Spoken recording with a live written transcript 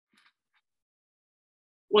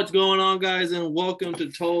What's going on, guys, and welcome to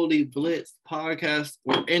Totally Blitz podcast.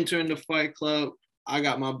 We're entering the Fight Club. I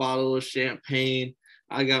got my bottle of champagne.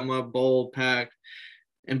 I got my bowl packed.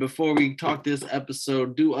 And before we talk this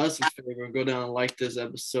episode, do us a favor and go down and like this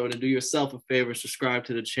episode, and do yourself a favor, subscribe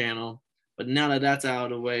to the channel. But now that that's out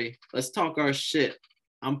of the way, let's talk our shit.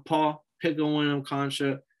 I'm Paul, Pickle Winham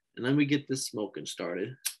Contra, and let me get this smoking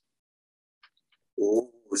started. Ooh,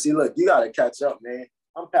 see, look, you got to catch up, man.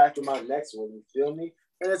 I'm packing my next one, you feel me?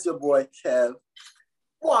 And it's your boy, Kev.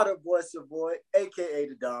 Waterboy's your boy, a.k.a.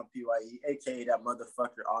 the Don PYE, a.k.a. that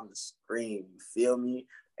motherfucker on the screen, you feel me?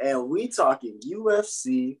 And we talking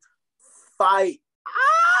UFC fight.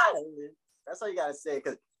 That's all you got to say,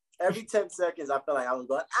 because every 10 seconds, I feel like I was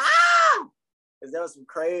going, because there was some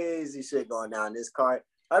crazy shit going down in this card.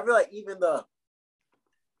 I feel like even the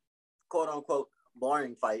quote-unquote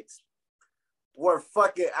boring fights were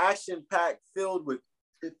fucking action-packed, filled with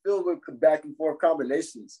back and forth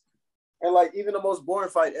combinations. And like even the most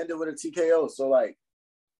boring fight ended with a TKO. So like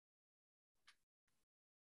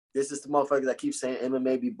this is the motherfuckers that keep saying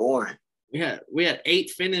MMA be boring. We had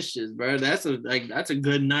 8 finishes, bro. That's a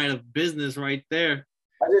good night of business right there.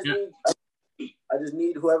 I just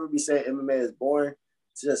need whoever be saying MMA is boring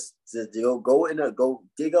just go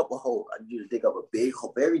dig up a hole. I need you to dig up a big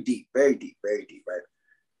hole, very deep, right?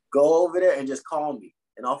 Go over there and just call me.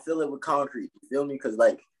 And I'll fill it with concrete. You feel me? Because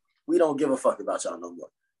like we don't give a fuck about y'all no more.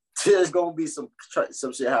 There's gonna be some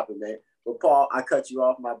shit happen, man. But Paul, I cut you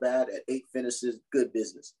off. My bad. At 8 finishes, good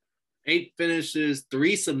business. 8 finishes,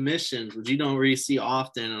 3 submissions, which you don't really see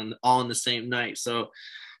often on the same night. So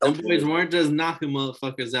the boys weren't just knocking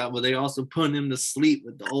motherfuckers out, but they also putting them to sleep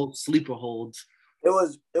with the old sleeper holds. It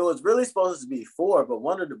was really supposed to be 4, but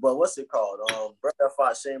what's it called? Brother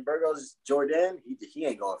fought Shane Burgos, Jordan. He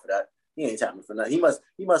ain't going for that. He ain't tapping for nothing.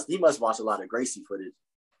 He must watch a lot of Gracie footage.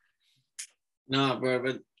 Nah, bro,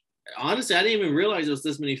 but honestly, I didn't even realize there was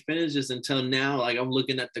this many finishes until now. Like I'm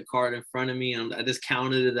looking at the card in front of me, and I just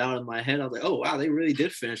counted it out in my head. I was like, oh wow, they really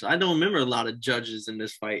did finish. I don't remember a lot of judges in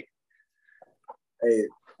this fight. Hey,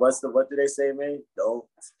 what do they say, man? Don't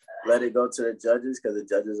let it go to the judges, because the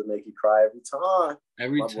judges will make you cry every time.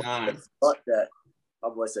 Every time. Fuck that. My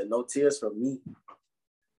boy said, no tears from me.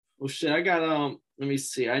 Well, shit, I got let me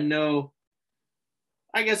see. I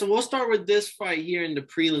guess we'll start with this fight here in the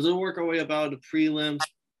prelims. We'll work our way up out of the prelims.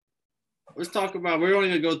 Let's talk about, we're only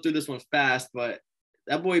going to go through this one fast, but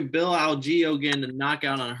that boy Bill Algeo getting the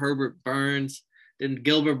knockout on Herbert Burns. Then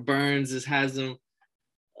Gilbert Burns just has him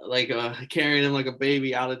like carrying him like a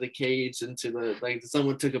baby out of the cage into the, like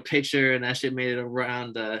someone took a picture and that shit made it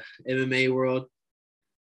around the MMA world.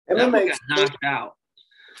 That boy got knocked out.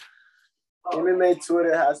 MMA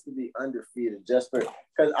Twitter has to be undefeated just for,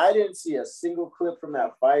 because I didn't see a single clip from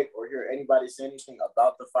that fight or hear anybody say anything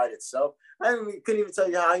about the fight itself. Couldn't even tell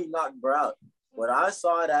you how he knocked bro out. When I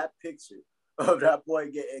saw that picture of that boy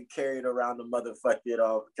getting carried around the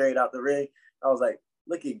motherfucking carried out the ring, I was like,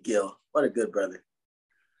 look at Gil. What a good brother.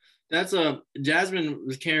 That's Jasmine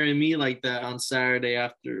was carrying me like that on Saturday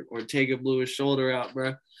after Ortega blew his shoulder out,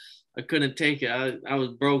 bro. I couldn't take it. I was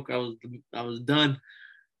broke. I was done.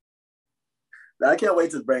 I can't wait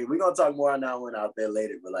to bring. We're gonna talk more on that one out there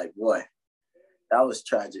later, but like, boy, that was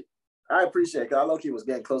tragic. I appreciate it, because I low-key was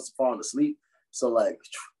getting close to falling asleep. So like,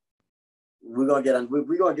 we're gonna get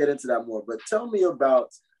into that more. But tell me about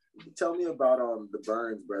the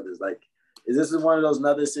Burns brothers. Like, is this one of those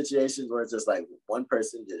another situations where it's just like one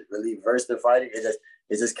person just really versed the fighting?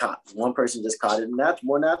 It's just caught. One person just caught it, and that's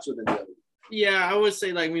more natural than the other. Yeah, I would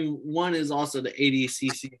say like, I mean, one is also the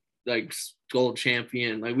ADCC like gold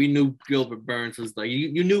champion. Like we knew Gilbert Burns was like,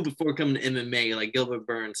 you knew before coming to MMA, like Gilbert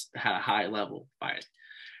Burns had a high level fight.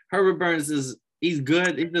 Herbert Burns he's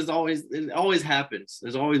good. It always happens.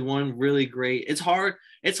 There's always one really great. It's hard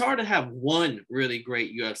to have one really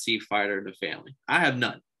great UFC fighter in the family. I have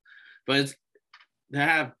none. But to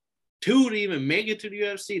have 2 to even make it to the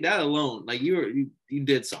UFC, that alone, like you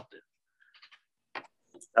did something.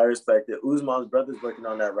 I respect it. Usman's brother's working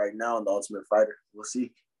on that right now in The Ultimate Fighter. We'll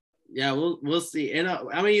see. Yeah, we'll see. And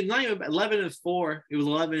I mean, not even 11-4. He was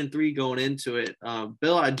 11-3 going into it.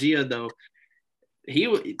 Bill Algeo, though,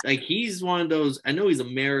 he's one of those. I know he's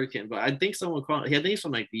American, but I think he's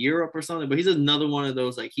from like Europe or something. But he's another one of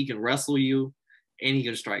those, like, he can wrestle you and he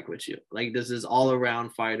can strike with you. Like, this is all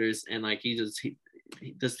around fighters, and like he just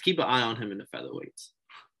keep an eye on him in the featherweights.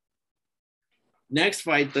 Next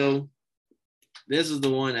fight, though, this is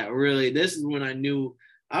the one that really. This is when I knew.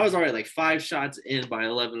 I was already like 5 shots in by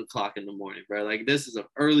 11 o'clock in the morning, bro. Like, this is an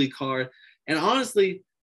early card. And honestly,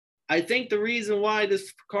 I think the reason why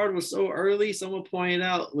this card was so early, someone pointed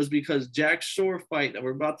out, was because Jack Shore fight that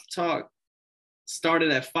we're about to talk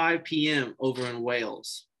started at 5 p.m. over in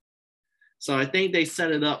Wales. So I think they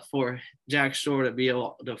set it up for Jack Shore to be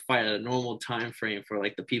able to fight at a normal time frame for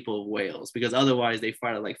like the people of Wales, because otherwise they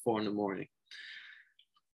fight at like 4 a.m.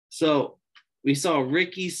 So we saw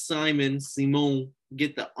Ricky Simon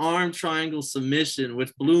get the arm triangle submission,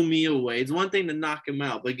 which blew me away. It's one thing to knock him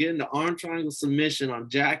out, but getting the arm triangle submission on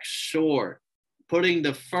Jack Shore, putting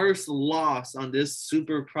the first loss on this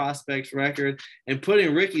super prospects record, and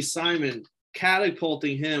putting Ricky Simon,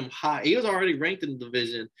 catapulting him high. He was already ranked in the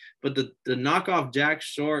division, but the knockoff Jack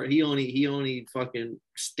Shore, he only fucking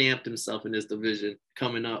stamped himself in this division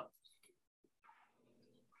coming up.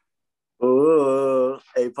 Oh,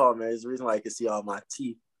 hey Paul, man, there's a reason why I can see all my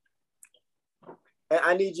teeth. And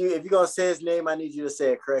I need you, if you're gonna say his name, I need you to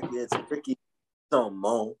say it correctly. It's Ricky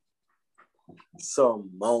Simon,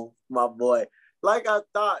 my boy. Like I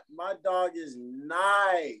thought, my dog is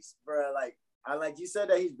nice, bro. Like you said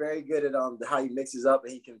that he's very good at how he mixes up,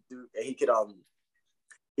 and he can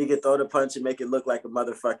throw the punch and make it look like a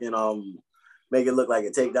motherfucking make it look like a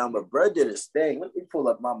takedown. But bro did his thing. Let me pull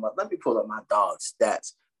up my dog's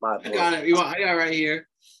stats. My boy. I got it. I got it right here.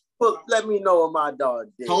 Well, let me know what my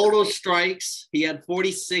dog did. Total strikes, he had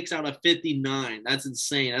 46 out of 59. That's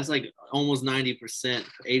insane. That's like almost 90%,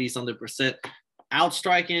 80-something percent.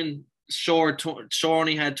 Outstriking Shore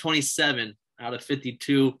only had 27 out of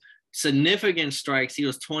 52. Significant strikes, he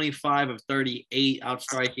was 25 of 38,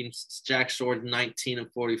 outstriking Jack Shore 19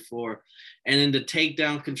 of 44. And in the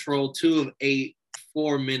takedown control, 2 of 8,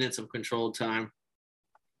 4 minutes of control time.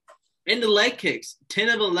 In the leg kicks, 10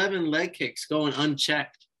 of 11 leg kicks going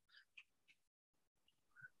unchecked.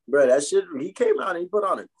 Bro, that shit, he came out and he put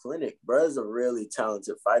on a clinic. Bro is a really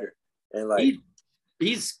talented fighter. And like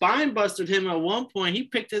he spine busted him at one point. He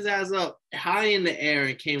picked his ass up high in the air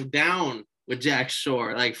and came down with Jack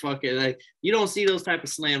Shore. Like fucking, like you don't see those type of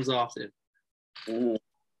slams often.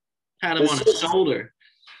 Had him on his shoulder.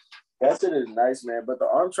 That shit is nice, man. But the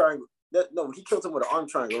arm triangle, no, he killed him with an arm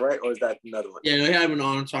triangle, right? Or is that another one? Yeah, they had him an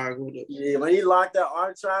arm triangle. Yeah, when he locked that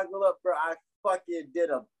arm triangle up, bro, I fucking did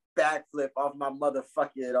a backflip off my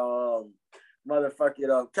motherfucking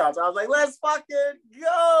couch. I was like, let's fucking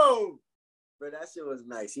go. Bro, that shit was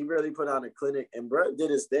nice. He really put on a clinic, and bro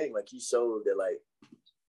did his thing. Like, he showed that, like,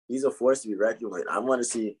 he's a force to be reckoned with. I want to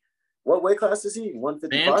see, what weight class is he?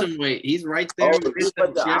 155? Bantamweight. He's right there.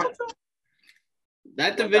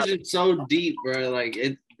 That division's so deep, bro. Like,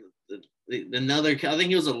 I think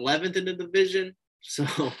he was 11th in the division. So,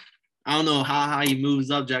 I don't know how he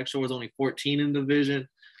moves up. Jack Shore was only 14 in the division.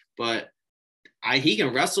 But he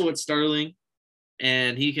can wrestle with Sterling,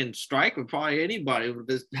 and he can strike with probably anybody with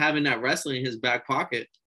just having that wrestling in his back pocket.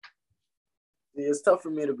 Yeah, it's tough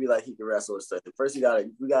for me to be like he can wrestle with Sterling. First, we gotta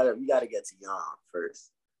get to Jan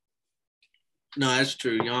first. No, that's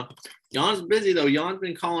true. Jan's busy though. Jan's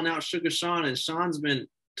been calling out Sugar Sean, and Sean's been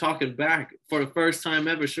talking back. For the first time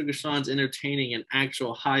ever, Sugar Sean's entertaining an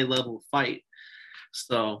actual high-level fight.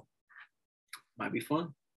 So, might be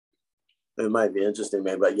fun. It might be interesting,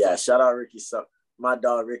 man. But yeah, shout out my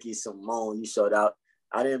dog Ricky Simon. You showed out.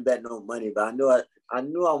 I didn't bet no money, but I knew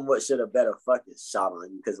I should have bet a fucking shot on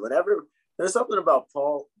you, because whenever there's something about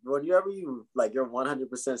Paul, whenever you're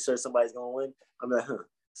 100% sure somebody's gonna win, I'm like,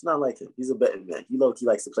 it's not like him. He's a betting man. He low-key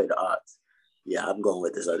likes to play the odds. Yeah, I'm going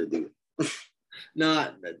with this other dude.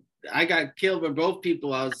 No, I got killed by both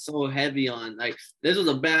people I was so heavy on. Like, this was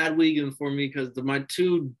a bad weekend for me because my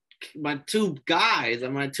two guys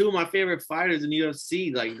and two of my favorite fighters in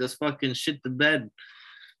UFC, like, just fucking shit the bed.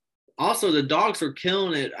 Also, the dogs were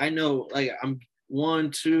killing it. I know, like, I'm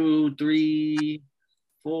 1, 2, 3,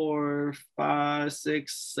 4, 5,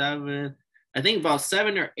 6, 7. I think about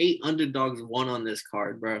 7 or 8 underdogs won on this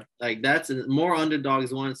card, bro. Like, that's more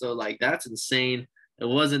underdogs won. So, like, that's insane. It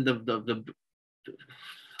wasn't the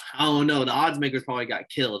I don't know. The odds makers probably got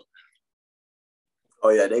killed. Oh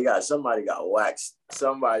yeah, somebody got waxed.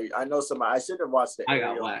 I know somebody. I should have watched the. I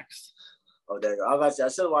got waxed. Oh, there you go. I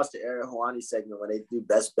should have watched the Ariel Helwani segment when they do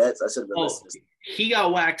best bets. I should have been listening. He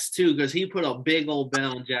got waxed too because he put a big old bet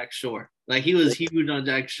on Jack Shore. Like, he was huge on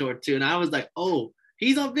Jack Shore too, and I was like, oh,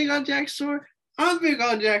 he's big on Jack Shore. I'm big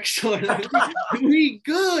on Jack Shore. We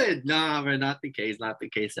good. Nah, man, not the case. Not the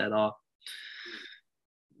case at all.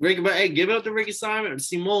 But hey, give it up to Ricky Simon.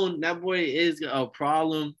 Simone, that boy is a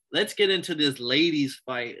problem. Let's get into this ladies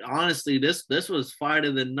fight. Honestly, this was fight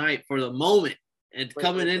of the night for the moment. And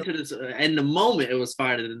coming into this, and the moment it was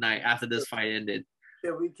fight of the night after this fight ended.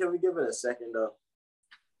 Can we give it a second though?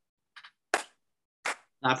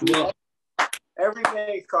 Every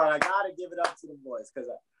main card, I gotta give it up to the boys, because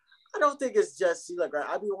I don't think it's just, see, like, right,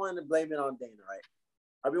 I be wanting to blame it on Dana, right?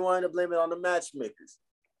 I be wanting to blame it on the matchmakers.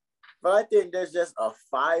 But I think there's just a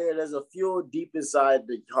fire. There's a fuel deep inside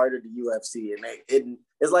the heart of the UFC, and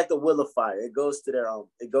it's like the will of fire. It goes to their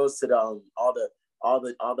It goes to the all the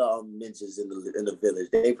ninjas in the village.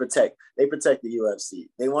 They protect the UFC.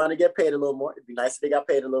 They want to get paid a little more. It'd be nice if they got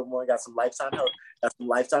paid a little more. Got some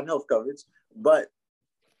lifetime health coverage. But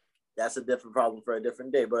that's a different problem for a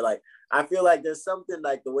different day. But like, I feel like there's something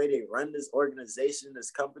like the way they run this organization,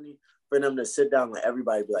 this company, for them to sit down and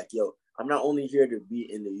everybody be like, yo, I'm not only here to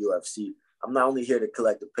be in the UFC. I'm not only here to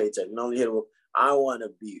collect a paycheck. I'm not only here to, I want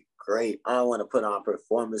to be great. I want to put on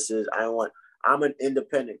performances. I'm an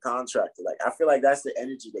independent contractor. Like, I feel like that's the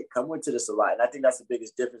energy they come into this a lot. And I think that's the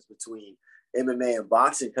biggest difference between MMA and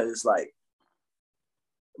boxing, because it's like,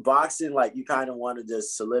 boxing, like, you kind of want to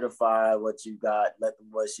just solidify what you got, let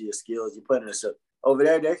them see your skills. You put in a show. Over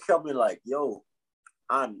there, they're coming like, yo,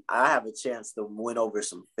 I have a chance to win over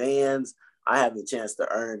some fans. I have a chance to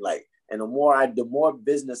earn, like, and the more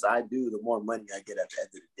business I do, the more money I get at the end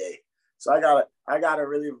of the day. So I gotta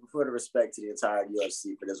really put a respect to the entire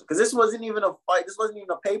UFC for this, because this wasn't even a fight. This wasn't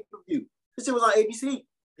even a pay-per-view. This shit was on ABC.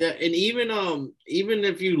 Yeah, and even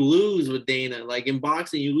if you lose with Dana, like in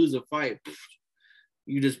boxing, you lose a fight,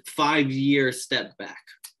 you just 5-year step back.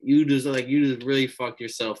 You just really fuck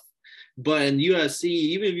yourself. But in UFC,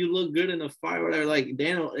 even if you look good in a fight, whatever, like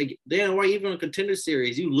Dana White, even on Contender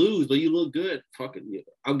Series, you lose, but you look good. Fucking,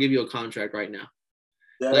 I'll give you a contract right now.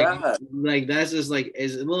 Yeah. Like that's just like,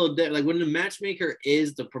 it's a little like when the matchmaker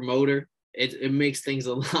is the promoter, it makes things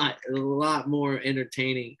a lot more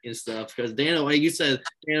entertaining and stuff. Because Dana White, you said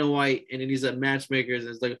Dana White, and then he said matchmakers,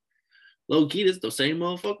 it's like, low key, it's the same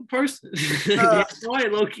motherfucking person. Dana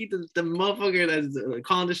White, low key, the motherfucker that's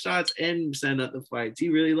calling the shots and setting up the fights. He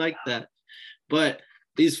really liked that. But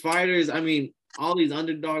these fighters, I mean, all these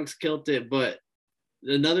underdogs killed it. But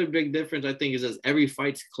another big difference, I think, is that every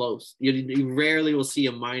fight's close. You rarely will see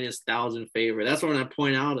a -1,000 favorite. That's what I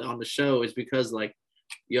point out on the show, is because, like,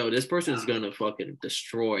 yo, this person is gonna fucking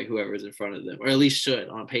destroy whoever's in front of them, or at least should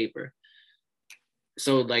on paper.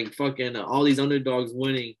 So like fucking all these underdogs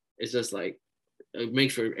winning, it's just like, it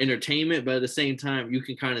makes for entertainment, but at the same time, you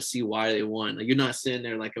can kind of see why they won. Like, you're not sitting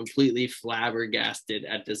there like completely flabbergasted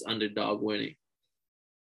at this underdog winning.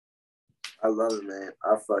 I love it, man.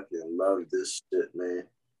 I fucking love this shit, man.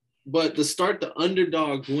 But to start the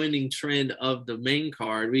underdog winning trend of the main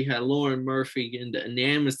card, we had Lauren Murphy getting the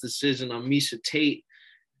unanimous decision on Miesha Tate.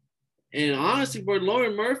 And honestly, bro,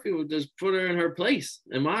 Lauren Murphy would just put her in her place.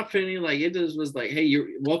 In my opinion, like, it just was like, hey, you're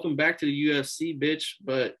welcome back to the UFC, bitch.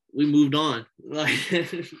 But we moved on. Like, hey,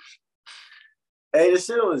 the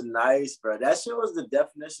shit was nice, bro. That shit was the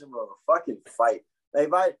definition of a fucking fight. Like,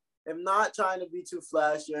 if I am not trying to be too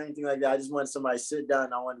flashy or anything like that, I just want somebody to sit down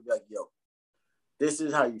and I want to be like, yo, this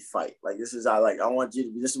is how you fight. Like, this is how, like, I want you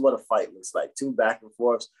to be, this is what a fight looks like. 2 back and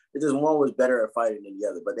forths. It just, one was better at fighting than the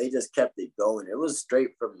other, but they just kept it going. It was straight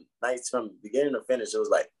from beginning to finish. It was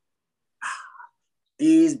like,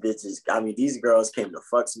 these bitches, I mean, these girls came to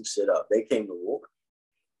fuck some shit up. They came to war.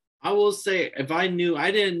 I will say, I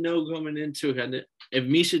didn't know going into it, if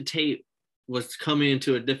Miesha Tate was coming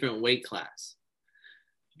into a different weight class.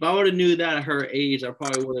 If I would have knew that at her age, I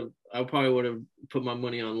probably would have put my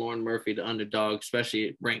money on Lauren Murphy, the underdog,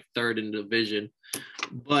 especially ranked 3rd in the division.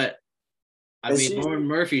 But I mean, Lauren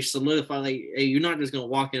Murphy solidified, like, hey, you're not just gonna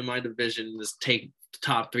walk in my division and just take the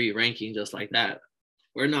top 3 ranking just like that.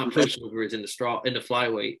 We're not pushovers in the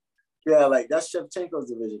flyweight. Yeah, like, that's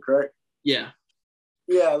Shevchenko's division, correct? Yeah.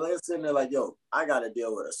 Yeah, let's sit there like, yo, I gotta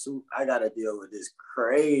deal with a suit. I gotta deal with this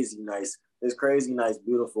crazy nice,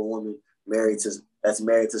 beautiful woman married to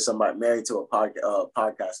a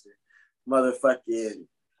podcaster. Motherfucking,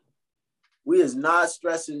 we is not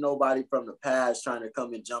stressing nobody from the past trying to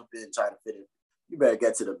come and jump in, trying to fit in. You better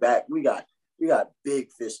get to the back. We got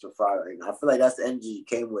big fish to fry right now. I feel like that's the energy you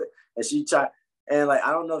came with. And she tried, and like,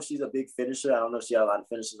 I don't know if she's a big finisher. I don't know if she had a lot of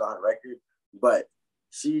finishes on her record, but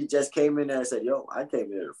she just came in there and said, yo, I came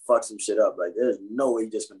in here to fuck some shit up. Like, there's no way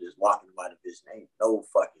you just gonna just walk into my division. Ain't no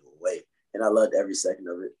fucking way. And I loved every second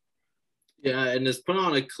of it. Yeah, and it's put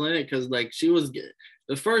on a clinic because, like,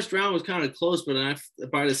 the first round was kind of close, but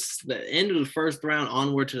by the end of the first round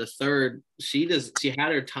onward to the third, she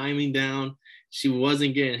had her timing down. She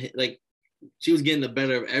wasn't getting hit, like, she was getting the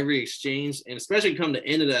better of every exchange, and especially come the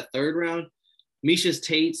end of that third round, Miesha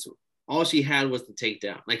Tate's, all she had was the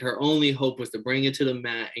takedown. Like, her only hope was to bring it to the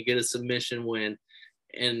mat and get a submission win.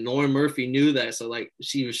 And Lauren Murphy knew that. So, like,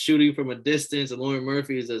 she was shooting from a distance, and Lauren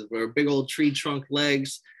Murphy is her big old tree trunk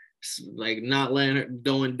legs. like not letting her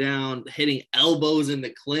going down, hitting elbows in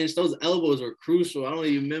the clinch. Those elbows were crucial. I don't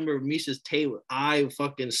even remember Misha's eye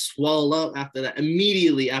fucking swelled up after that.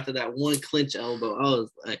 Immediately after that one clinch elbow, I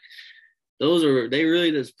was like, they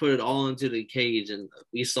really just put it all into the cage. And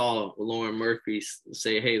we saw Lauren Murphy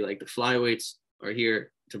say, hey, like the flyweights are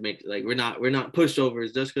here to make, like, we're not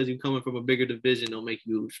pushovers. Just because you're coming from a bigger division don't make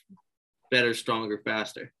you better, stronger,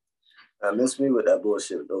 faster. I miss me with that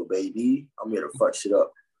bullshit though, baby. I'm here to fuck shit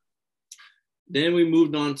up. Then we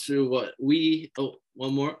moved on to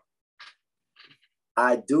one more.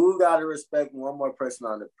 I do gotta respect one more person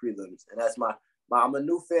on the prelims, and that's I'm a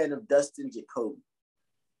new fan of Dustin Jacoby.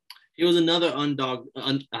 He was another underdog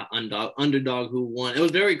who won. It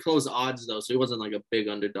was very close odds though, so he wasn't like a big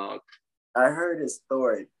underdog. I heard his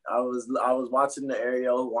story. I was watching the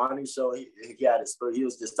Ariel Helwani show. He had his story. He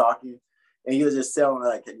was just talking, and he was just telling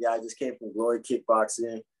like, yeah, I just came from Glory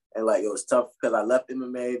Kickboxing, and like it was tough because I left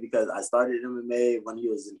MMA because I started MMA when he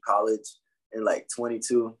was in college in like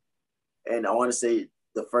 22, and I want to say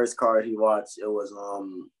the first card he watched it was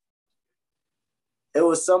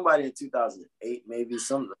somebody in 2008 maybe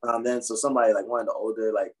some then, so somebody like one of the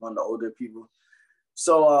older people.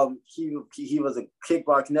 So he was a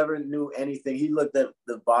kickboxer, never knew anything. He looked at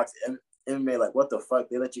the box MMA like, what the fuck?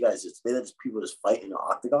 They let people just fight in the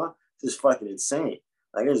octagon? This is fucking insane.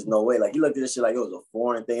 Like, there's no way. Like, he looked at this shit like it was a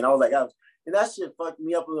foreign thing. And I was like, and that shit fucked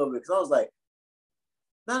me up a little bit because I was like,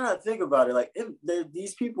 now that I think about it, like,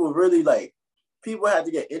 these people really, like, people had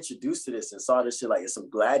to get introduced to this and saw this shit like it's some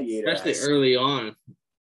gladiator. Especially early on.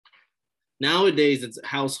 Nowadays, it's a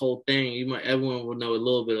household thing. Everyone will know a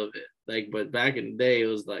little bit of it. Like, but back in the day, it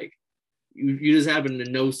was like you just happened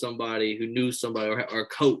to know somebody who knew somebody or a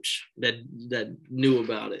coach that knew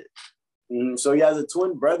about it. So he has a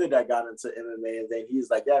twin brother that got into MMA, and then he's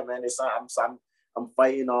like, yeah, man, I'm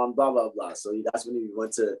fighting on blah blah blah. So that's when he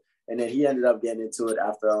went to, and then he ended up getting into it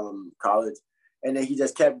after college, and then he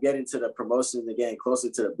just kept getting to the promotions and getting closer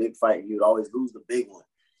to the big fight. He would always lose the big one,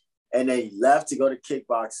 and then he left to go to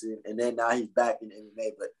kickboxing, and then now he's back in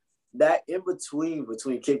MMA. But that in between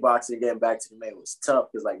kickboxing and getting back to MMA was tough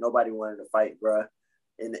because like nobody wanted to fight, bro,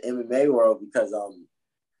 in the MMA world because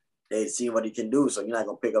they see what he can do, so you're not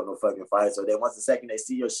gonna pick up no fucking fight. So then once the second they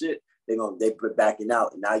see your shit, they put backing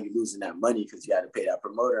out, and now you're losing that money because you had to pay that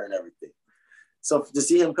promoter and everything. So to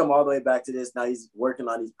see him come all the way back to this, now he's working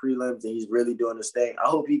on these prelims and he's really doing his thing. I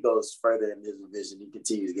hope he goes further in his division. He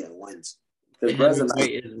continues getting wins. Because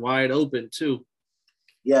heavyweight is wide open too.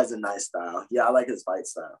 He has a nice style. Yeah, I like his fight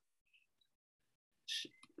style.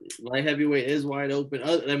 Light heavyweight is wide open.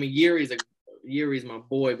 I mean, Yuri's my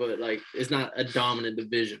boy, but like it's not a dominant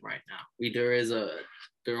division right now. We've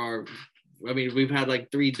had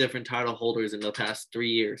like 3 different title holders in the past 3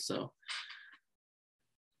 years. So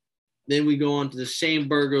then we go on to the Shane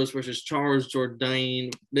Burgos versus Charles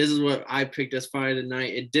Jourdain. This is what I picked as fight of the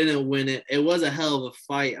night. It didn't win it. It was a hell of a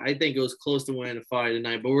fight. I think it was close to winning the fight of the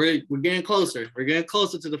night, but we're getting close. We're getting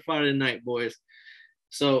closer to the fight of the night, boys.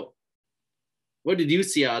 So what did you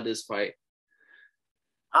see out of this fight?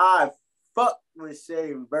 I fuck with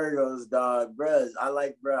Shane Burgos, dog. I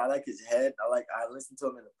like his head. I listen to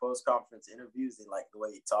him in the post-conference interviews and like the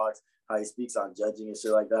way he talks, how he speaks on judging and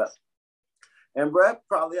shit like that. And Brett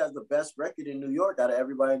probably has the best record in New York out of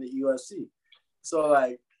everybody in the UFC. So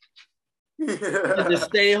like just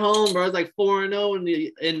stay home, bro. It's like 4-0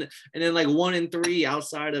 and then like 1-3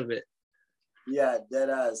 outside of it. Yeah, dead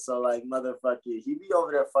ass. So like motherfucker, he be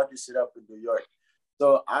over there fucking shit up in New York.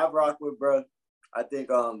 So I rock with bro. I think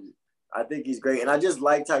he's great. And I just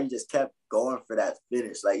liked how he just kept going for that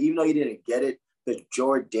finish. Like, even though he didn't get it, because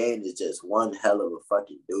Jourdain is just one hell of a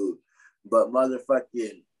fucking dude. But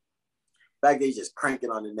motherfucking fact that he's just cranking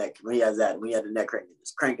on the neck. When he had the neck cranking,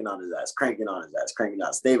 just cranking on his ass, cranking on his ass, cranking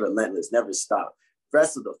out. Stay relentless, never stop.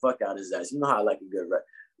 Wrestle the fuck out his ass. You know how I like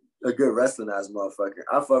a good wrestling ass motherfucker.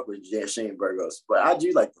 I fuck with Shane Burgos. But I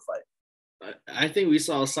do like the fight. I think we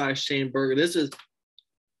saw a side Shane Burgos.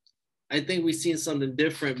 I think we've seen something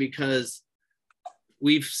different because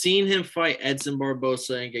we've seen him fight Edson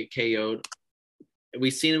Barbosa and get KO'd.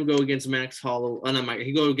 We've seen him go against Max Holloway.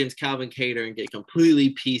 He go against Calvin Kattar and get completely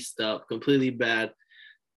pieced up, completely bad.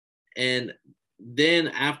 And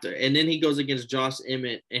then he goes against Josh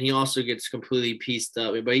Emmett and he also gets completely pieced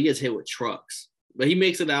up, but he gets hit with trucks. But he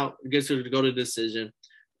makes it out, gets to go to decision.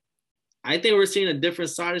 I think we're seeing a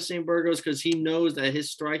different side of Shane Burgos because he knows that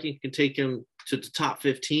his striking can take him to the top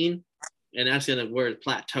 15, and that's going to where it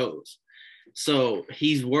plateaus. So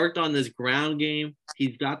he's worked on this ground game.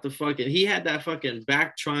 He's got he had that fucking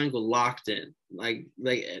back triangle locked in. Like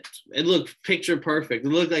it looked picture perfect. It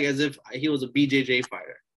looked like as if he was a BJJ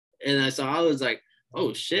fighter. And I was like,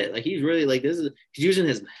 oh shit, like he's really like he's using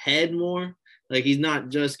his head more. Like he's not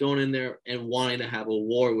just going in there and wanting to have a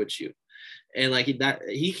war with you. And like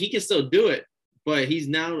he can still do it, but he's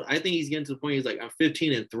now, I think he's getting to the point he's like, I'm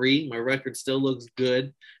 15-3. My record still looks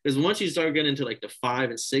good. Because once you start getting into like the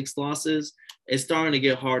 5 and 6 losses, it's starting to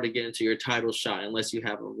get hard to get into your title shot unless you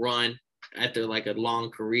have a run after like a long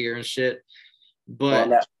career and shit. But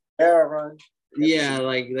that era run. Yeah,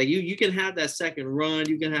 like you can have that second run,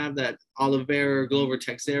 you can have that Oliveira, Glover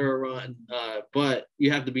Teixeira run, but you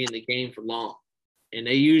have to be in the game for long. And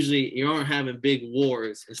you aren't having big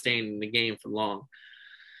wars and staying in the game for long.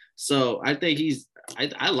 So I think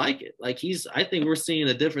I like it. Like I think we're seeing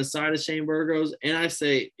a different side of Shane Burgos, and I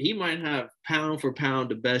say he might have pound for pound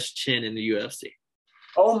the best chin in the UFC.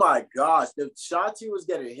 Oh my gosh, the shots he was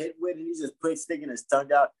getting hit with, and he's just sticking his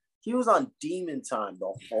tongue out. He was on demon time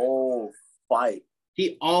the whole fight.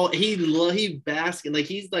 He basking, like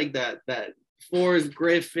he's like that Forrest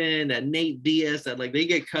Griffin, that Nate Diaz, that like they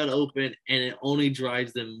get cut open and it only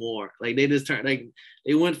drives them more. Like they just turn, like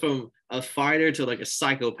they went from a fighter to like a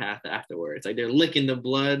psychopath afterwards. Like they're licking the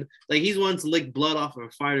blood. Like he's once licked blood off of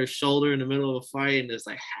a fighter's shoulder in the middle of a fight and it's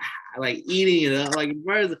like like eating it up. Like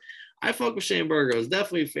I fuck with Shane Burgos,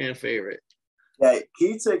 definitely a fan favorite. Yeah,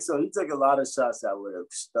 he took a lot of shots that would have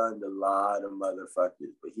stunned a lot of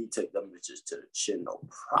motherfuckers, but he took them bitches to the chin, no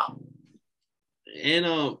problem. And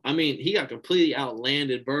I mean, he got completely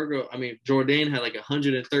outlanded. Jourdain had like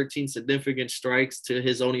 113 significant strikes to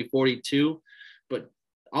his only 42, but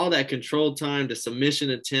all that control time, the submission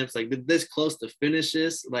attempts, like this close to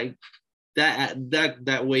finishes, like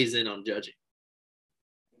that weighs in on judging.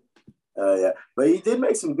 Yeah, but he did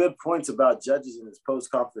make some good points about judges in his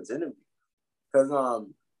post-conference interview, because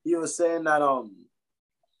he was saying that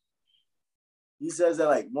he says that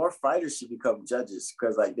like more fighters should become judges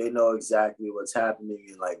because like they know exactly what's happening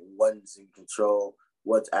and like what's in control,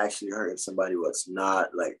 what's actually hurting somebody, what's not,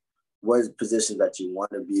 like what positions that you want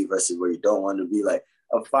to be versus where you don't want to be. Like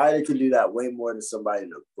a fighter can do that way more than somebody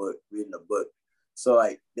in a book, reading a book. So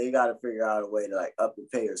like they got to figure out a way to like up the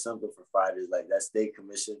pay or something for fighters, like that state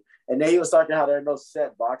commission. And then he was talking how there are no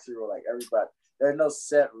set boxing rule, like everybody, there are no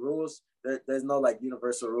set rules. There's no like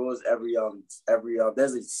universal rules. Every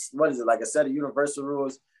there's what is it, like a set of universal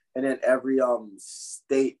rules, and then every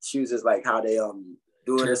state chooses like how they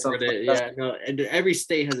do it or something. Yeah, no, and every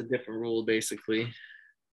state has a different rule basically.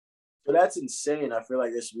 So that's insane. I feel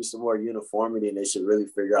like there should be some more uniformity, and they should really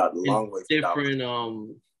figure out the long way.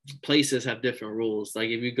 Different places have different rules.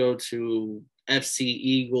 Like if you go to FC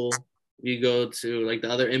Eagle, you go to like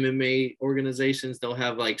the other MMA organizations, they'll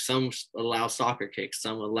have like some allow soccer kicks,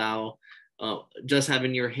 some allow just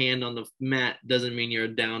having your hand on the mat doesn't mean you're a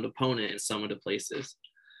downed opponent in some of the places.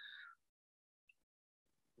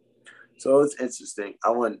 So it's interesting.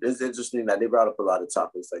 It's interesting that they brought up a lot of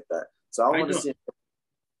topics like that. So I want to see.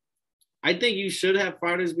 I think you should have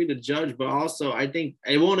fighters be the judge, but also I think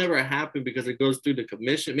it won't ever happen because it goes through the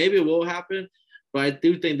commission. Maybe it will happen, but I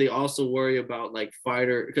do think they also worry about like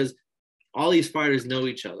fighter, because all these fighters know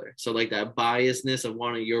each other. So like that biasness of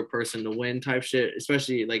wanting your person to win type shit,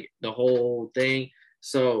 especially like the whole thing.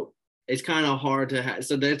 So it's kind of hard to have.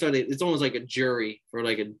 So that's why it's almost like a jury for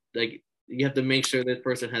like you have to make sure this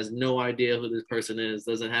person has no idea who this person is,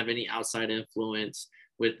 doesn't have any outside influence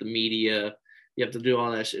with the media. You have to do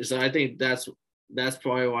all that shit. So I think that's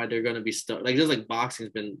probably why they're going to be stuck. Like just like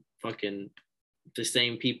boxing's been fucking the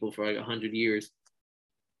same people for like 100 years.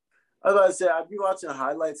 I was about to say, I'd be watching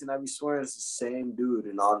highlights and I'd be swearing it's the same dude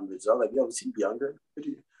in all of it. So I'm like, yo, was he younger?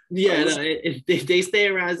 Yeah, no, if they stay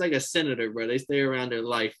around, it's like a senator, bro. They stay around their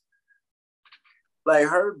life. Like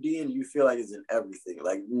Herb Dean, you feel like is in everything.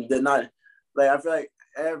 Like they're not, like I feel like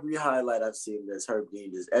every highlight I've seen, there's Herb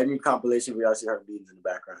Dean. There's any compilation where I see Herb Dean's in the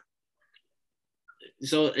background.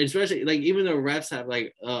 So especially like even the refs have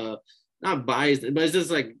like not biased, but it's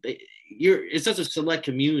just like it's such a select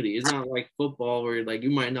community. It's not like football where like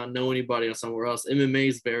you might not know anybody or somewhere else. MMA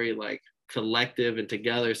is very like collective and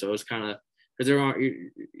together, so it's kind of because there aren't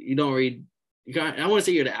you don't read you kind. I want to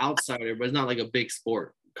say you're the outsider, but it's not like a big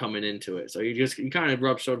sport coming into it. So you kind of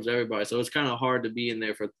rub shoulders with everybody. So it's kind of hard to be in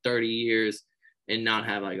there for 30 years and not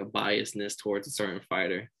have like a biasness towards a certain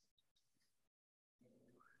fighter.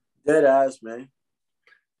 Dead ass, man.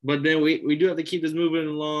 But then we do have to keep this moving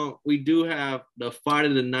along. We do have the fight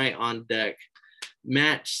of the night on deck.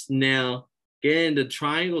 Matt Snell getting the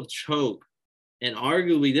triangle choke. And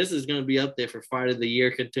arguably, this is going to be up there for fight of the year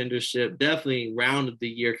contendership. Definitely round of the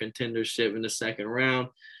year contendership in the second round.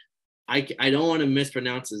 I don't want to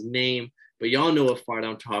mispronounce his name, but y'all know what fight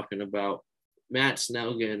I'm talking about. Matt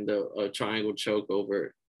Snell getting the triangle choke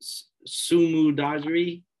over Sumu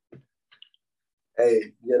Dajri.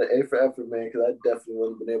 Hey, you get an A for effort, man, because I definitely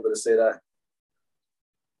wouldn't have been able to say that.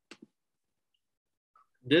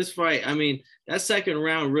 This fight, I mean, that second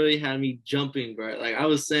round really had me jumping, bro. Like I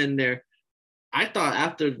was sitting there. I thought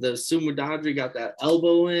after the Sumo Dodri got that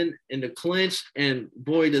elbow in the clinch, and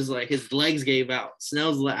boy, does like his legs gave out.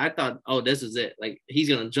 Snell's like, I thought, oh, this is it. Like he's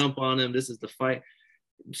gonna jump on him. This is the fight.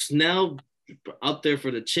 Snell up there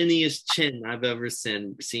for the chinniest chin I've ever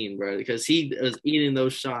seen, bro, because he was eating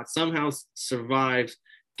those shots. Somehow survives,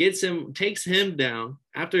 takes him down.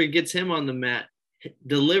 After he gets him on the mat,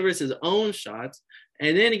 delivers his own shots,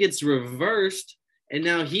 and then it gets reversed, and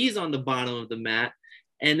now he's on the bottom of the mat,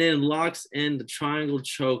 and then locks in the triangle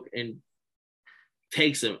choke and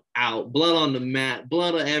takes him out. Blood on the mat,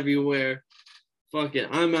 blood everywhere. Fuck it,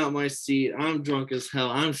 I'm out my seat. I'm drunk as hell.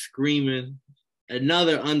 I'm screaming.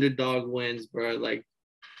 Another underdog wins, bro. Like,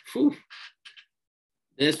 whew.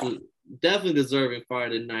 This was definitely deserving fight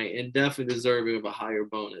of the night and definitely deserving of a higher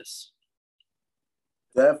bonus.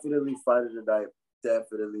 Definitely fight of the night.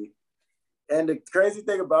 Definitely. And the crazy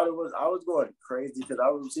thing about it was I was going crazy because I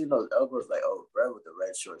was seeing those elbows like, oh, bro, with the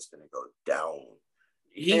red shorts going to go down.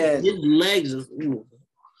 His legs is,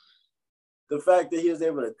 the fact that he was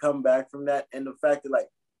able to come back from that and the fact that, like,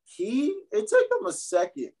 it took him a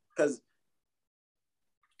second because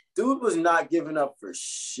dude was not giving up for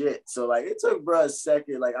shit. So, like, it took bro a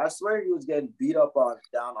second. Like, I swear he was getting beat up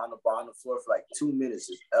down on the floor for like 2 minutes,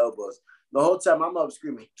 his elbows. The whole time I'm up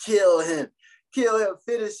screaming, kill him,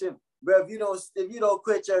 finish him. Bro, if you don't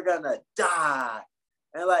quit, you're gonna die.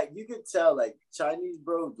 And like you could tell, like Chinese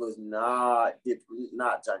bro was not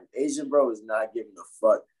Chinese. Asian bro was not giving a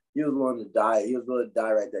fuck. He was willing to die. He was willing to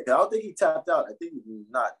die right there. Cause I don't think he tapped out. I think he was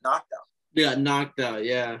not knocked out. He got knocked out,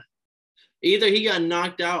 yeah. Either he got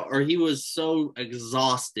knocked out or he was so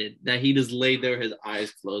exhausted that he just laid there, his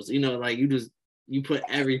eyes closed. You know, like you put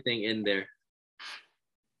everything in there.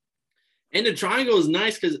 And the triangle is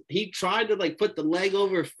nice because he tried to like put the leg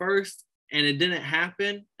over first and it didn't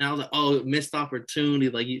happen. And I was like, oh, missed opportunity.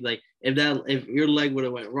 Like if your leg would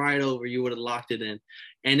have went right over, you would have locked it in.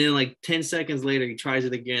 And then like 10 seconds later, he tries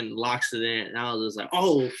it again, locks it in. And I was just like,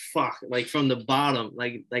 oh fuck. Like from the bottom.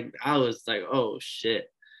 Like I was like, oh shit.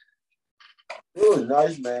 It was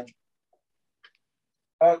nice, man.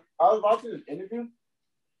 I was watching this interview.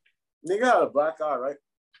 Nigga had a black eye, right?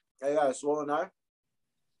 He got a swollen eye.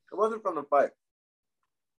 It wasn't from the fight.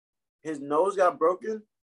 His nose got broken,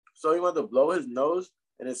 so he went to blow his nose,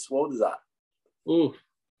 and it swelled his eye. Ooh.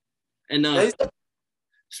 And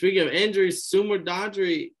speaking of injuries, Sumo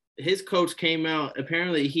Dodri, his coach came out.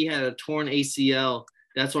 Apparently, he had a torn ACL.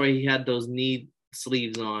 That's why he had those knee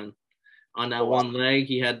sleeves on that one leg.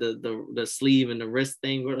 He had the sleeve and the wrist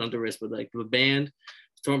thing, not the wrist, but like the band.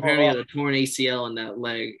 So apparently, he had a torn ACL in that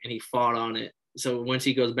leg, and he fought on it. So once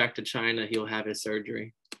he goes back to China, he'll have his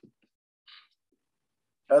surgery.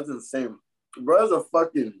 That's insane. Bro's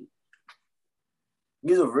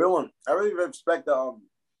he's a real one. I really respect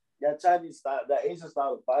that Chinese style, that Asian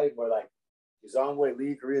style of fighting where like Zhongwei,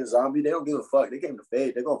 Lee, Korean Zombie, they don't give a fuck. They came to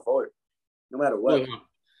fade. They're going forward. No matter what.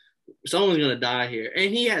 Someone's gonna die here.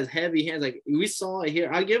 And he has heavy hands. Like we saw it here.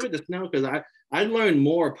 I give it to Snell because I learned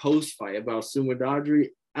more post-fight about Sumo Dodri.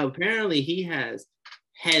 Apparently he has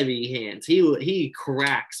heavy hands. He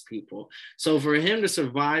cracks people. So for him to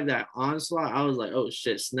survive that onslaught, I was like, oh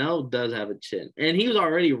shit, Snell does have a chin. And he was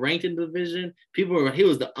already ranked in the division. He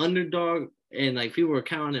was the underdog, and like people were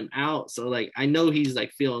counting him out. So like I know he's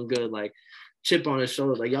like feeling good, like chip on his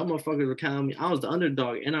shoulder, like y'all motherfuckers were counting me. I was the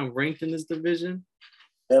underdog and I'm ranked in this division.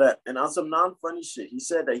 And on some non-funny shit, he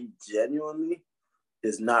said that he genuinely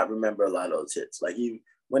does not remember a lot of those hits. Like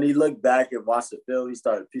when he looked back and watched the film, he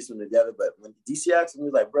started piecing them together. But when DC asked him, he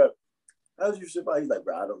was like, bro, how was your shit? He's like,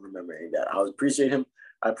 bro, I don't remember any of that. I appreciate him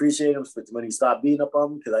for when he stopped beating up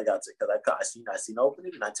on me because I seen the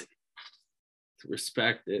opening and I took it.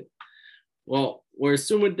 Respect it. Well, where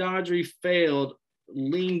Sumo Dodri failed,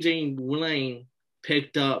 Lin Jane Wang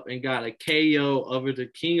picked up and got a KO over the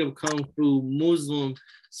King of Kung Fu, Muslim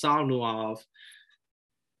Salnuov.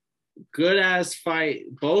 Good ass fight,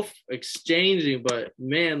 both exchanging, but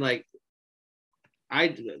man, like I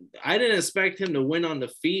didn't expect him to win on the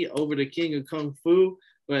feet over the King of Kung Fu,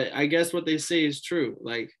 but I guess what they say is true.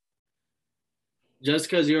 Like just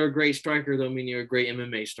because you're a great striker don't mean you're a great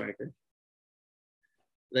MMA striker.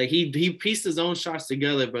 Like he pieced his own shots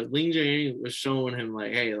together, but Lin Jing was showing him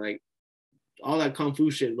like, hey, like all that Kung Fu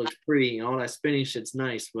shit looks pretty and all that spinning shit's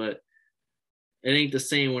nice, but it ain't the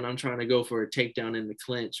same when I'm trying to go for a takedown in the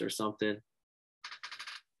clinch or something.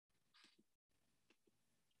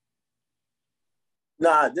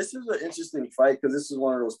 Nah, this is an interesting fight because this is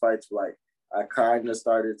one of those fights where, like, I kind of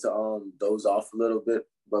started to doze off a little bit,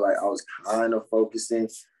 but like I was kind of focusing.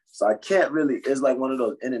 So I can't really, it's like one of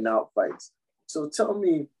those in and out fights. So tell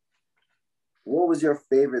me, what was your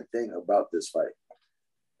favorite thing about this fight?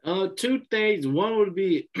 Two things. One would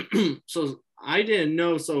be so I didn't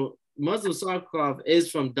know. So Muslim Sakharov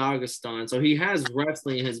is from Dagestan, so he has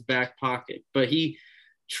wrestling in his back pocket, but he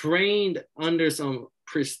trained under some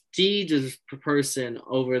prestigious person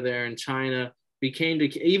over there in China. Became the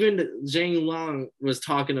even Zhang Long was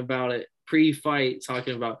talking about it pre-fight,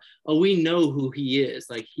 talking about, oh, we know who he is.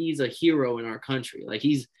 Like he's a hero in our country. Like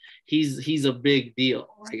he's a big deal.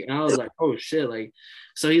 Like and I was like, oh shit. Like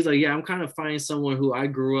so he's like, yeah, I'm kind of finding someone who I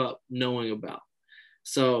grew up knowing about.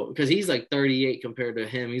 So because he's like 38 compared to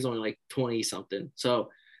him, he's only like 20 something. So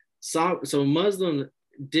Muslim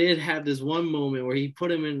did have this one moment where he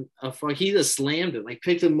put him in a fuck. He just slammed him, like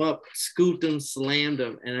picked him up, scooped him, slammed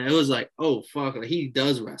him, and it was like, oh fuck, like he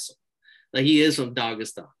does wrestle. Like he is from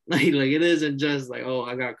Dagestan. Like it isn't just like, oh,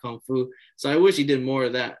 I got kung fu. So I wish he did more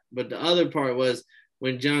of that. But the other part was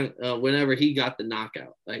when whenever he got the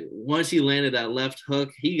knockout, like once he landed that left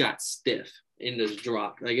hook, he got stiff in this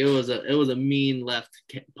drop. Like it was a mean left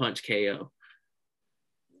punch KO.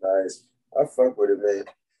 Nice. I fuck with it, man.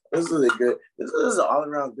 This is a good. This is an all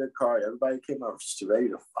around good card. Everybody came out ready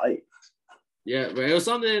to fight. Yeah, but it was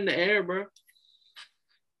something in the air, bro.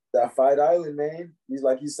 That Fight Island, man. He's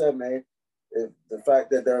like you said, man. If the fact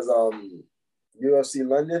that there's UFC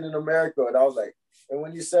London in America, and I was like, and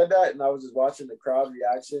when you said that, and I was just watching the crowd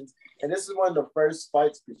reactions, and this is one of the first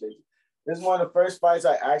fights, this is one of the first fights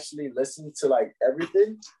I actually listened to like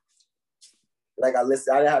everything. Like I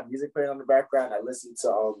didn't have music playing on the background. I listened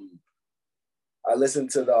to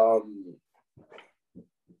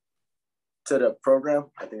the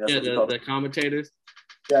program. I think that's what the commentators.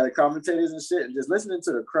 Yeah, the commentators and shit, and just listening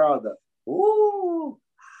to the crowd. Ooh.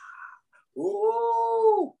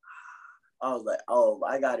 I was like, oh,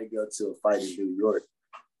 I gotta go to a fight in New York.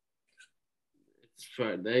 It's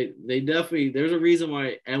fun. They definitely. There's a reason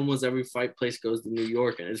why almost every fight place goes to New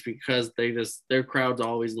York, and it's because their crowd's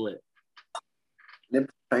always lit. They're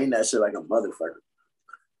playing that shit like a motherfucker.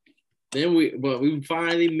 Then we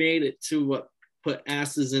finally made it to put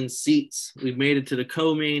asses in seats. We made it to the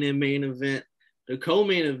co-main and main event. The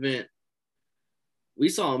co-main event, we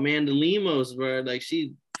saw Amanda Lemos, bro. Like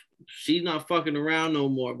she's not fucking around no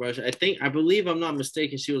more, bro. I believe I'm not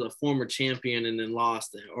mistaken, she was a former champion and then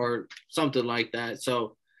lost it or something like that.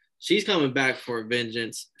 So she's coming back for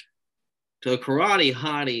vengeance. To Karate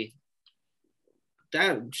Hottie,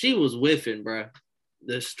 that she was whiffing, bro.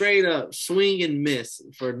 The straight up swing and miss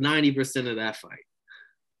for 90% of that fight.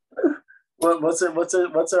 What's her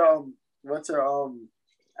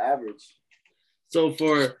average? So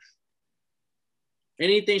for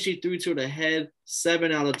anything she threw to the head,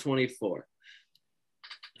 7 out of 24.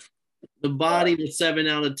 The body was 7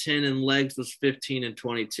 out of 10, and legs was 15 and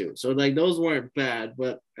 22. So like those weren't bad,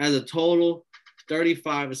 but as a total,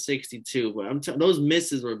 35 of 62. But those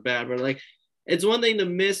misses were bad. But like, it's one thing to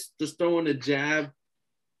miss just throwing a jab.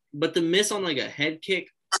 But to miss on like a head kick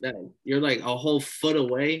that you're like a whole foot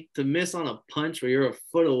away, to miss on a punch where you're a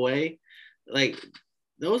foot away, like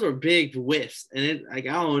those are big whiffs. And it like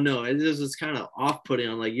I don't know, it just was kind of off-putting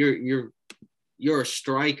on like you're a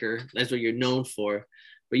striker, that's what you're known for,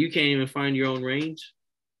 but you can't even find your own range.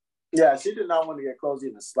 Yeah, she did not want to get close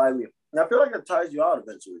even slightly. And I feel like it tires you out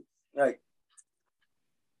eventually. Like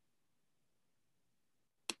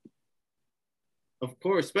of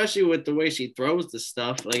course, especially with the way she throws the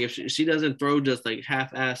stuff. Like if she doesn't throw just like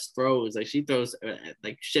half-ass throws, like she throws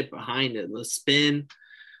like shit behind it, the spin,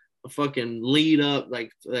 a fucking lead up,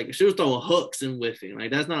 like she was throwing hooks and whiffing.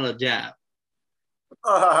 Like that's not a jab.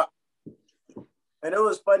 And it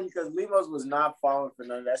was funny because Lemos was not falling for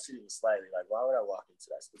none of that shit even slightly. Like, why would I walk into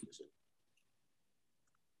that stupid shit?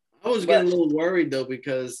 I was getting a little worried though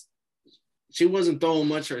because she wasn't throwing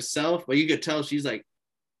much herself, but you could tell she's like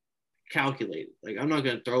calculated. Like I'm not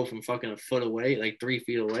gonna throw from fucking a foot away, like 3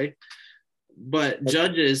 feet away. But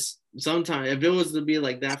judges sometimes, if it was to be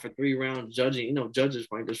like that for 3 rounds, judging, judges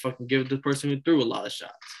might just fucking give the person who threw a lot of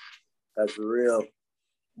shots. That's real.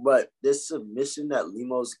 But this submission that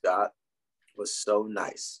Lemos got was so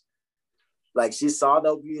nice. Like she saw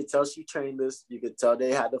that, you could tell she trained this. You could tell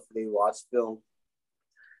they watched film.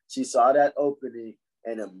 She saw that opening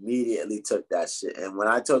and immediately took that shit. And when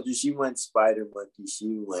I told you she went spider monkey,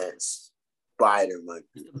 she went spider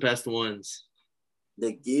monkey. The best ones.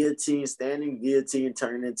 The guillotine, standing guillotine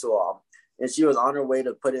turned into and she was on her way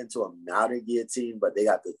to put it into a mounted guillotine, but they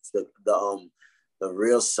got the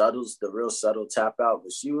real subtle tap out.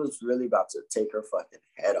 But she was really about to take her fucking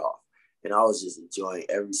head off. And I was just enjoying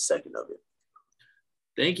every second of it.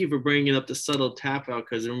 thank you for bringing up the subtle tap out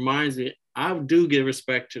because it reminds me. I do give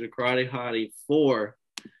respect to the Karate Hottie for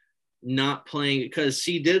not playing because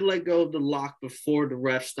she did let go of the lock before the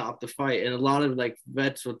ref stopped the fight, and a lot of like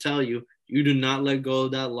vets will tell you you do not let go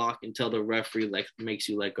of that lock until the referee like makes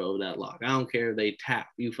you let go of that lock. I don't care if they tap,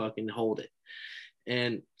 you fucking hold it.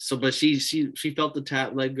 And so, but she felt the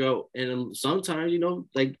tap, let go, and sometimes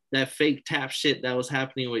like that fake tap shit that was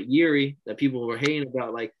happening with Yuri that people were hating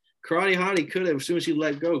about, like Karate Hottie could have, as soon as she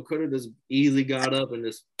let go, could have just easily got up and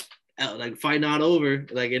just like fight not over,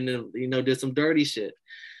 like, and then did some dirty shit.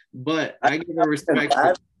 But I give her respect.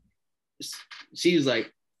 She was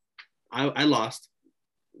like, I lost.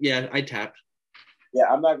 Yeah, I tapped.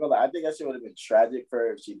 Yeah, I'm not gonna lie. I think that shit would have been tragic for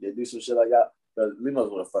her if she did do some shit like that. Because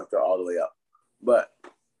Limos would have fucked her all the way up. But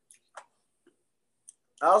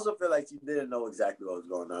I also feel like she didn't know exactly what was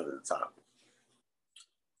going on at the time.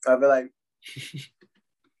 I feel like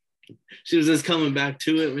she was just coming back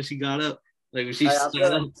to it when she got up. Like when she stood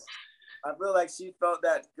up. I feel like she felt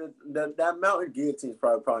that that mountain guillotine is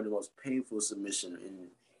probably the most painful submission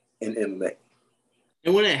in MMA.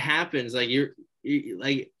 And when it happens, like you're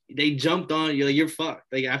like they jumped on you, like you're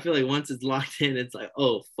fucked. Like I feel like once it's locked in, it's like,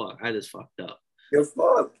 oh fuck, I just fucked up. You're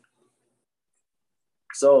fucked.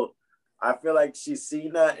 So I feel like she's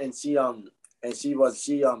seen that, and she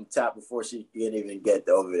tapped before she didn't even get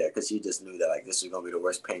over there because she just knew that like this was gonna be the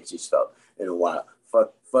worst pain she's felt in a while.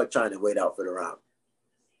 Fuck trying to wait out for the round.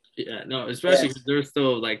 Yeah, no, especially because there's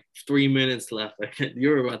still like 3 minutes left. Like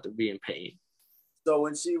you're about to be in pain. So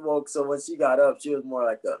when she got up, she was more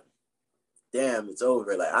like a, damn, it's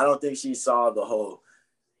over. Like I don't think she saw the whole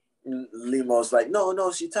Limos like,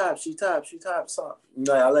 no, she tapped. So,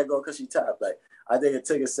 I let go because she tapped. Like I think it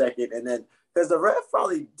took a second, and then because the ref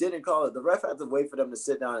probably didn't call it. The ref had to wait for them to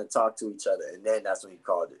sit down and talk to each other, and then that's when he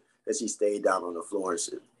called it. Because she stayed down on the floor and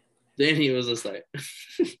shit. Then he was just like,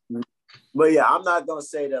 but yeah, I'm not gonna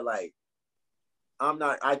say that like.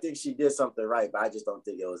 I think she did something right, but I just don't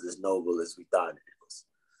think it was as noble as we thought it was.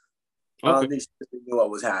 Okay. I don't think she knew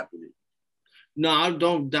what was happening. No, I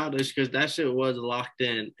don't doubt this because that shit was locked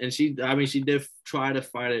in, and she did try to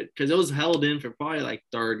fight it because it was held in for probably like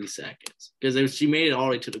 30 seconds because she made it all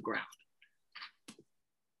the way to the ground.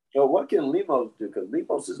 So what can Limos do? Because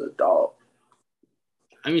Limos is a dog.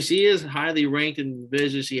 I mean, she is highly ranked in the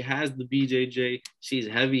division. She has the BJJ. She's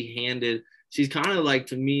heavy-handed. She's kind of like,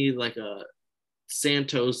 to me, like a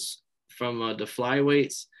Santos from the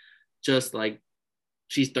flyweights, just like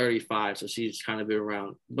she's 35, so she's kind of been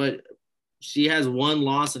around. But she has one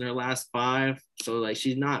loss in her last 5, so like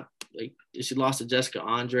she's not like, she lost to Jessica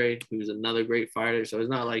Andre, who's another great fighter. So it's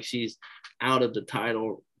not like she's out of the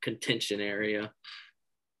title contention area.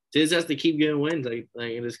 She just has to keep getting wins, like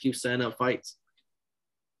and just keep setting up fights.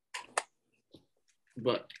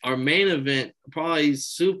 But our main event, probably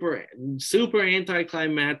super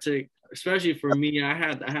anticlimactic, especially for me. I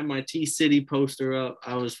had my T-City poster up.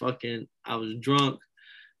 I was drunk.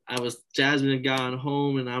 Jasmine had gotten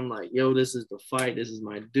home, and I'm like, yo, this is the fight. This is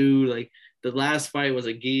my dude. Like the last fight was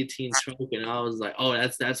a guillotine choke, and I was like, oh,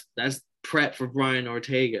 that's prep for Brian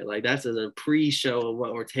Ortega. Like that's a pre-show of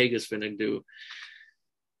what Ortega's finna do.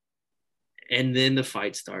 And then the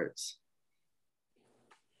fight starts.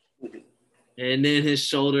 And then his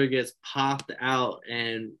shoulder gets popped out,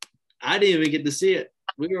 and I didn't even get to see it.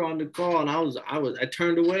 We were on the call, and I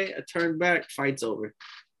turned away, I turned back, fight's over.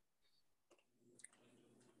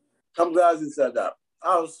 I'm glad you said that.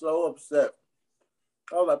 I was so upset.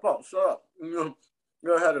 I was like, Paul, shut up. You're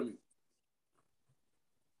ahead of me.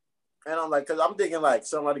 And I'm like, because I'm thinking like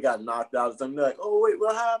somebody got knocked out or something. They're like, oh, wait,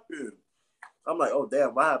 what happened? I'm like, oh,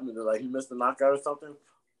 damn, what happened? They're like, he missed a knockout or something.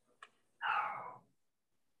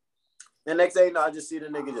 And next thing you know, I just see the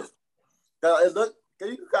nigga just. It look,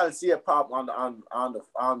 you can kind of see it pop on the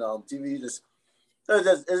TV. It's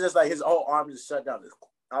just like his whole arm just shut down.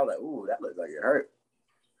 I was like, ooh, that looks like it hurt.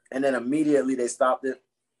 And then immediately they stopped it.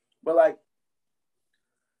 But like,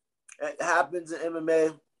 it happens in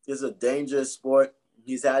MMA. It's a dangerous sport.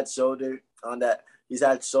 He's had shoulder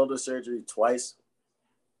surgery twice.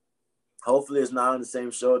 Hopefully it's not on the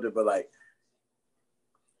same shoulder, but like,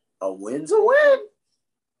 a win's a win.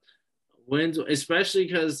 Wins, especially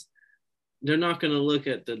because they're not going to look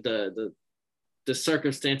at the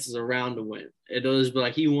circumstances around the win. It'll just be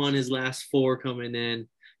like he won his last 4 coming in.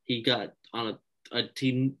 He got on a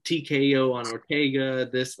TKO on Ortega.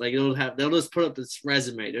 This like they'll just put up this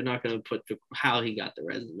resume. They're not going to put how he got the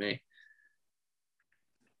resume.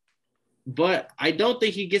 But I don't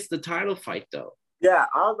think he gets the title fight though. Yeah,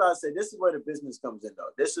 I was about to say this is where the business comes in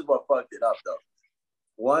though. This is what fucked it up though.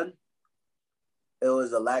 1, it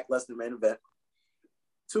was a lackluster main event.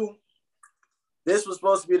 2, this was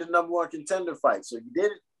supposed to be the number one contender fight. So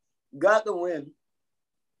you got the win,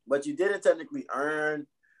 but you didn't technically earn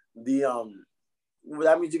the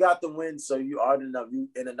that means you got the win, so you are in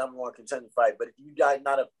the number one contender fight. But if you might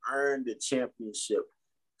not have earned the championship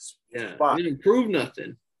spot, you didn't prove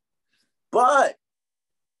nothing. But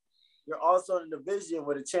you're also in a division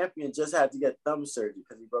where the champion just had to get thumb surgery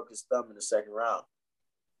because he broke his thumb in the second round.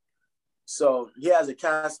 So he has a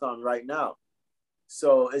cast on right now.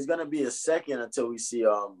 So it's gonna be a second until we see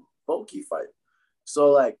Volky fight.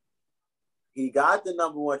 So like he got the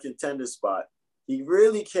number one contender spot. He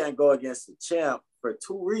really can't go against the champ for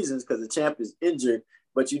two reasons, because the champ is injured,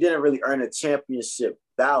 but you didn't really earn a championship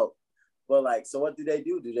bout. But like, so what do?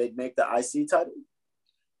 Do they make the IC title?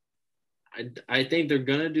 I think they're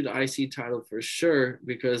gonna do the IC title for sure,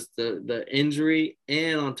 because the injury,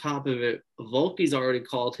 and on top of it, Volky's already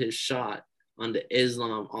called his shot on the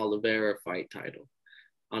Islam Oliveira fight title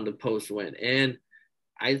on the post win. And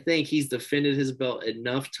I think he's defended his belt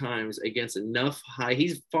enough times against enough high.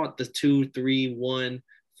 He's fought the 2, 3, 1,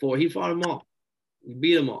 4. He fought them all. He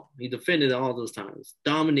beat them all. He defended all those times,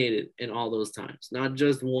 dominated in all those times, not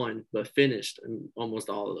just one, but finished in almost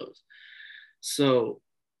all of those. So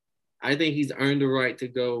I think he's earned the right to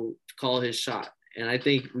go call his shot. And I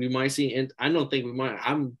think we might see, and I don't think we might,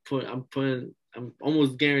 I'm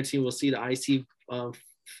almost guaranteeing we'll see the IC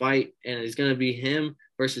fight, and it's going to be him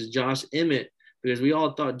versus Josh Emmett, because we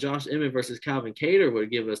all thought Josh Emmett versus Calvin Kattar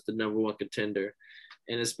would give us the number one contender.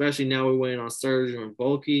 And especially now we're waiting on Sergio and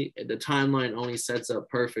Volky. The timeline only sets up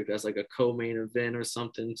perfect as like a co-main event or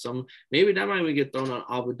something. Maybe that might even get thrown on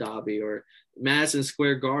Abu Dhabi, or Madison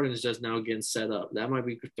Square Garden is just now getting set up. That might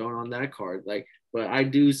be thrown on that card. But I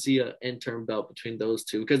do see an interim belt between those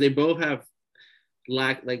two, because they both have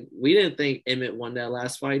we didn't think Emmett won that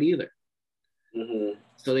last fight either. Mm-hmm.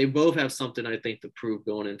 So they both have something, I think, to prove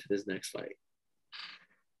going into this next fight.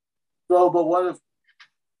 So, but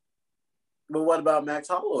what about Max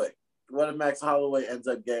Holloway? What if Max Holloway ends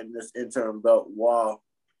up getting this interim belt while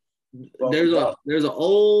there's an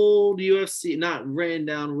old UFC, not written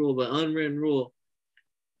down rule, but unwritten rule: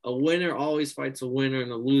 a winner always fights a winner,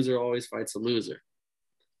 and a loser always fights a loser.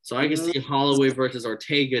 So I can see Holloway versus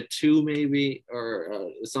Ortega too, maybe, or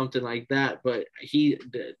something like that. But they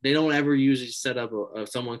don't ever usually set up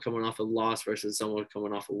someone coming off a loss versus someone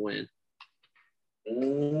coming off a win.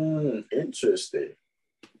 Interesting.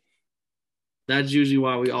 That's usually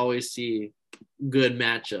why we always see good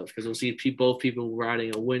matchups, because we'll see both people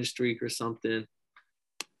riding a win streak or something.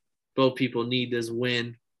 Both people need this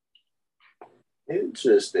win.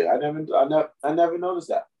 Interesting. I never noticed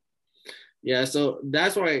that. Yeah, so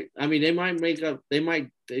that's why, I mean, they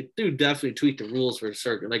do definitely tweak the rules for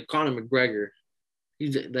certain. Like Conor McGregor,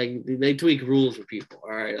 they tweak rules for people.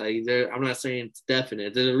 All right, I'm not saying it's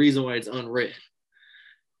definite. There's a reason why it's unwritten.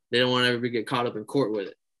 They don't want everybody to get caught up in court with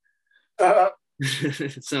it.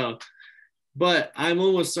 So, but I'm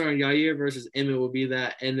almost certain Yair versus Emmett will be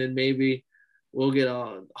that, and then maybe we'll get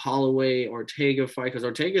a Holloway Ortega fight, because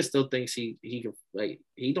Ortega still thinks he can,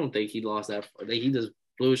 he don't think he lost that. He just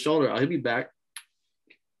blew his shoulder out. He'll be back,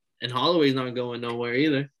 and Holloway's not going nowhere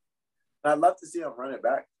either. I'd love to see him run it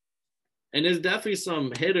back. And there's definitely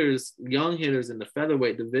some hitters, young hitters in the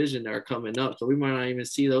featherweight division that are coming up, so we might not even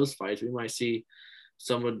see those fights. We might see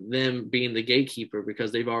some of them being the gatekeeper,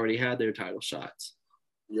 because they've already had their title shots.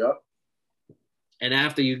 Yep. And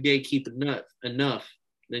after you gatekeep enough,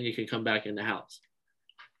 then you can come back in the house.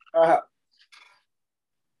 Hey,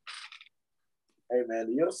 man,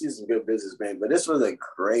 the UFC is some good business, man. But this was a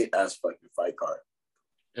great-ass fucking fight card.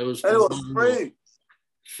 It was free.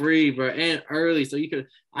 Free, bro, and early. So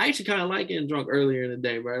I actually kind of like getting drunk earlier in the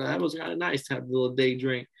day, bro. That was kind of nice to have a little day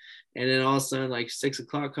drink. And then all of a sudden, 6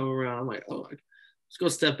 o'clock come around, I'm like, oh, let's go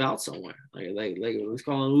step out somewhere. Let's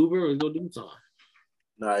call an Uber. Let's go do something.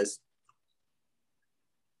 Nice.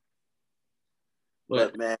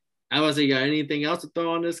 But man, I was say, got anything else to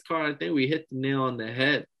throw on this card? I think we hit the nail on the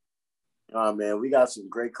head. Oh man, we got some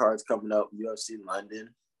great cards coming up. UFC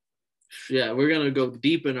London. Yeah, we're gonna go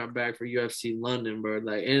deep in our bag for UFC London, bro.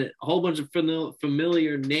 And a whole bunch of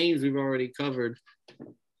familiar names we've already covered.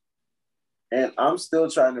 And I'm still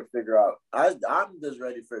trying to figure out. I'm just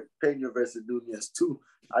ready for Pena versus Nunes too.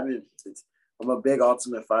 I mean, I'm a big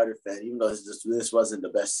Ultimate Fighter fan, even though this wasn't the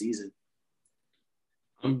best season.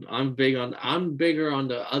 I'm bigger on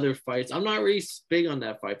the other fights. I'm not really big on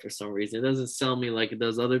that fight for some reason. It doesn't sell me like it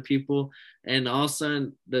does other people. And all of a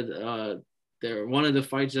sudden, one of the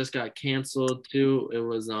fights just got canceled too. It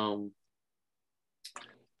was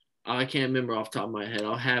I can't remember off the top of my head.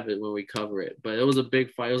 I'll have it when we cover it. But it was a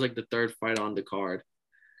big fight. It was like the third fight on the card.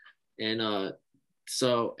 And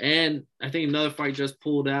So, and I think another fight just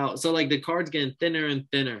pulled out. So, like, the card's getting thinner and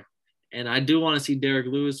thinner. And I do want to see Derek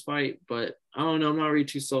Lewis fight, but I don't know. I'm not really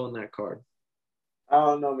too sold on that card. I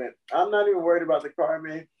don't know, man. I'm not even worried about the card,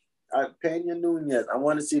 man. Pena Nunes. I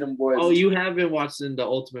want to see them boys. Oh, you have been watching The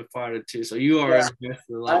Ultimate Fighter too, so you are invested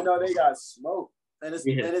a lot. I know they got smoke. And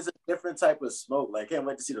it's a different type of smoke. Like, I can't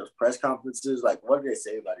wait to see those press conferences. Like, what do they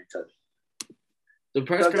say about each other? The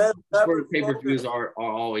press conferences for pay-per-views are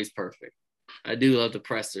always perfect. I do love the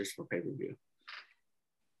pressers for pay-per-view.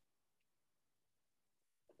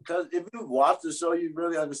 Because if you watch the show, you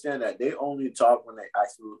really understand that they only talk when they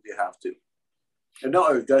absolutely have to. They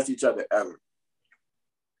don't address each other ever.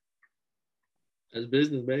 That's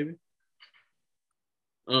business, baby.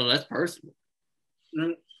 Oh, that's personal.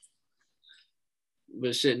 Mm-hmm.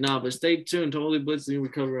 But shit, but stay tuned. Totally Blitzing. We're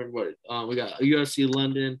covering what? We got UFC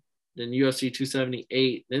London, then UFC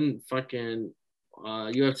 278, then fucking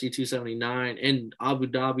UFC 279, and Abu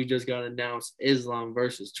Dhabi just got announced. Islam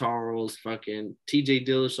versus Charles, fucking TJ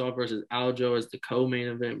Dillashaw versus Aljo as the co-main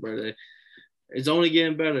event, brother. It's only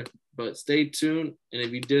getting better, but stay tuned. And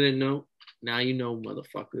if you didn't know, now you know,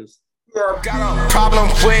 motherfuckers. Got a problem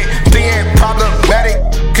with being problematic.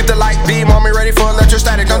 Get the light beam on me, ready for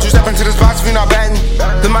electrostatic. Don't you step into this box if you're not batting.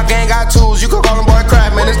 Cause my gang got tools, you can call them boy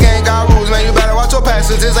crap. Man, this gang got rules, man, you better watch your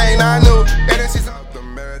passes. This ain't not new. The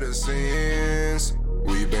medicines,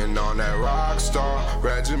 we've been on that rock star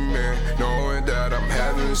regimen, knowing that I'm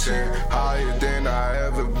heaven sent, higher than I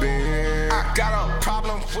ever been. I got a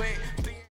problem with